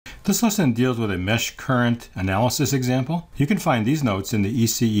This lesson deals with a mesh current analysis example. You can find these notes in the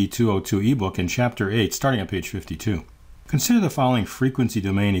ECE202 ebook in Chapter 8, starting on page 52. Consider the following frequency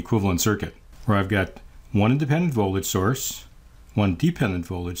domain equivalent circuit, where I've got one independent voltage source, one dependent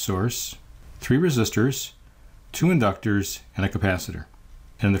voltage source, 3 resistors, 2 inductors, and a capacitor.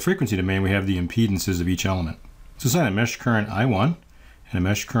 And in the frequency domain, we have the impedances of each element. So assign a mesh current I1 and a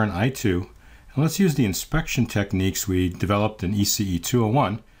mesh current I2, and let's use the inspection techniques we developed in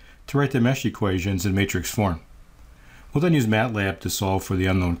ECE201 to write the mesh equations in matrix form. We'll then use MATLAB to solve for the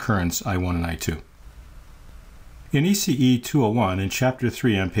unknown currents I1 and I2. In ECE201, in Chapter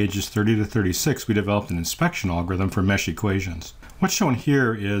 3 on pages 30 to 36, we developed an inspection algorithm for mesh equations. What's shown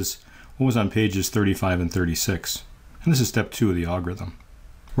here is what was on pages 35 and 36. And this is step 2 of the algorithm.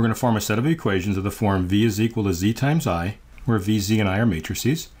 We're going to form a set of equations of the form V is equal to Z times I, where V, Z, and I are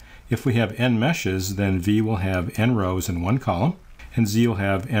matrices. If we have n meshes, then V will have n rows in one column, and Z will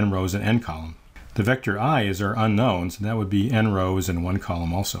have n rows in n column. The vector I is our unknowns, and that would be n rows in one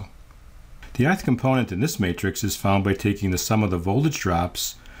column also. The ith component in this matrix is found by taking the sum of the voltage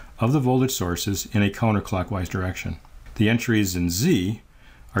drops of the voltage sources in a counterclockwise direction. The entries in Z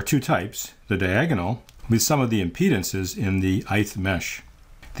are 2 types. The diagonal with some of the impedances in the ith mesh.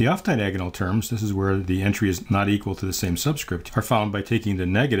 The off-diagonal terms, this is where the entry is not equal to the same subscript, are found by taking the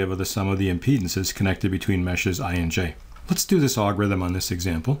negative of the sum of the impedances connected between meshes I and J. Let's do this algorithm on this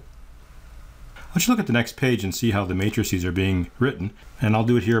example. Let's look at the next page and see how the matrices are being written, and I'll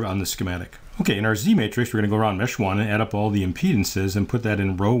do it here on the schematic. Okay, in our Z matrix, we're going to go around mesh 1 and add up all the impedances and put that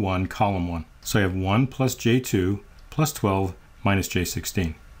in row 1, column 1. So I have 1 plus J2 plus 12 minus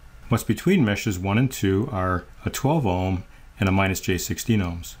J16. What's between meshes 1 and 2 are a 12 ohm and a minus J16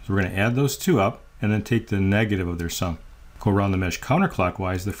 ohms. So we're going to add those 2 up and then take the negative of their sum. Go around the mesh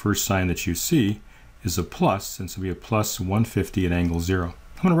counterclockwise. The first sign that you see is a plus, and so we have plus 150 at angle 0.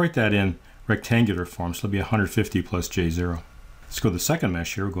 I'm going to write that in rectangular form, so it'll be 150 plus J0. Let's go to the second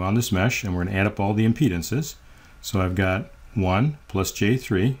mesh here. We'll go on this mesh and we're going to add up all the impedances. So I've got 1 plus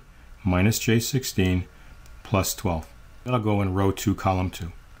J3 minus J16 plus 12. That'll go in row 2, column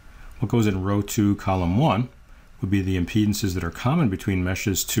 2. What goes in row 2, column 1 would be the impedances that are common between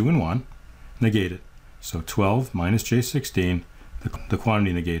meshes 2 and 1, negated. So 12 minus J16, the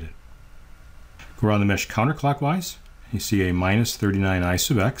quantity negated. Go around the mesh counterclockwise. You see a minus 39 I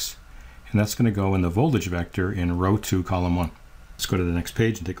sub x, and that's going to go in the voltage vector in row 2, column 1. Let's go to the next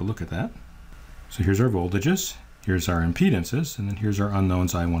page and take a look at that. So here's our voltages, here's our impedances, and then here's our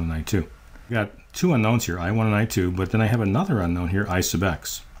unknowns I1 and I2. We've got 2 unknowns here, I1 and I2, but then I have another unknown here, I sub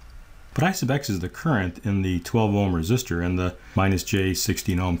x. But I sub x is the current in the 12 ohm resistor and the minus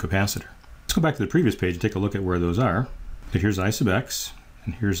J16 ohm capacitor. Let's go back to the previous page and take a look at where those are. So here's I sub x,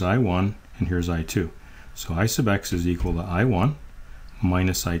 and here's I1, and here's I2. So I sub x is equal to I1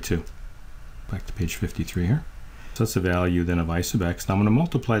 minus I2. Back to page 53 here. So that's the value then of I sub x. Now I'm going to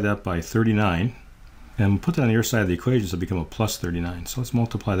multiply that by 39 and put that on the other side of the equation so it'll become a plus 39. So let's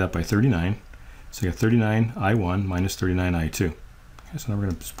multiply that by 39. So I got 39 I1 minus 39 I2. Okay, so now we're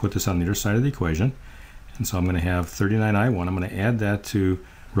going to put this on the other side of the equation. And so I'm going to have 39 I1. I'm going to add that to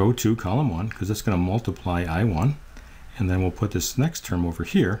row 2, column 1, because that's going to multiply I1. And then we'll put this next term over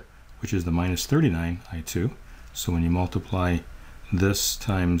here, which is the minus 39 I2. So when you multiply this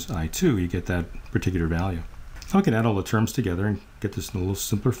times I2, you get that particular value. Now I can add all the terms together and get this in a little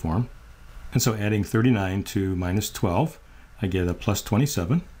simpler form. And so adding 39 to minus 12, I get a plus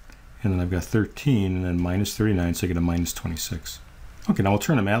 27. And then I've got 13 and then minus 39, so I get a minus 26. Okay, now we'll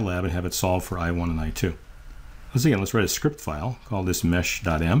turn to MATLAB and have it solve for I1 and I2. Let's write a script file, call this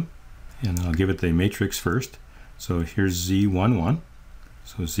mesh.m. And I'll give it the matrix first. So here's Z11.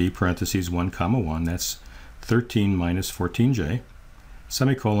 So Z parentheses 1 comma 1, that's 13 minus 14J.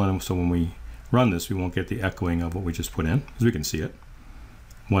 Semicolon, so when we run this, we won't get the echoing of what we just put in, because we can see it.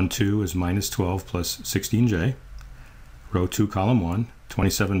 1, 2 is minus 12 plus 16J. Row 2, column 1,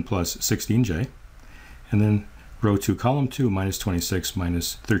 27 plus 16J. And then row 2, column 2, minus 26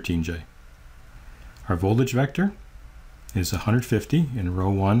 minus 13J. Our voltage vector is 150 in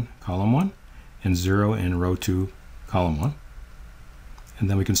row 1, column 1, and 0 in row 2, column 1. And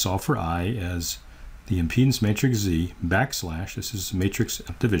then we can solve for I as the impedance matrix Z backslash, this is matrix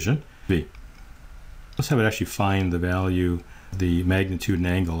division, V. Let's have it actually find the value, the magnitude and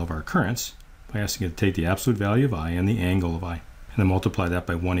angle of our currents by asking it to take the absolute value of I and the angle of I, and then multiply that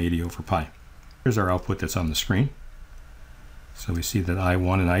by 180 over pi. Here's our output that's on the screen. So we see that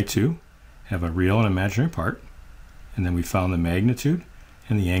I1 and I2 have a real and imaginary part, and then we found the magnitude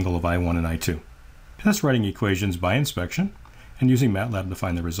and the angle of I1 and I2. And that's writing equations by inspection and using MATLAB to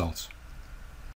find the results.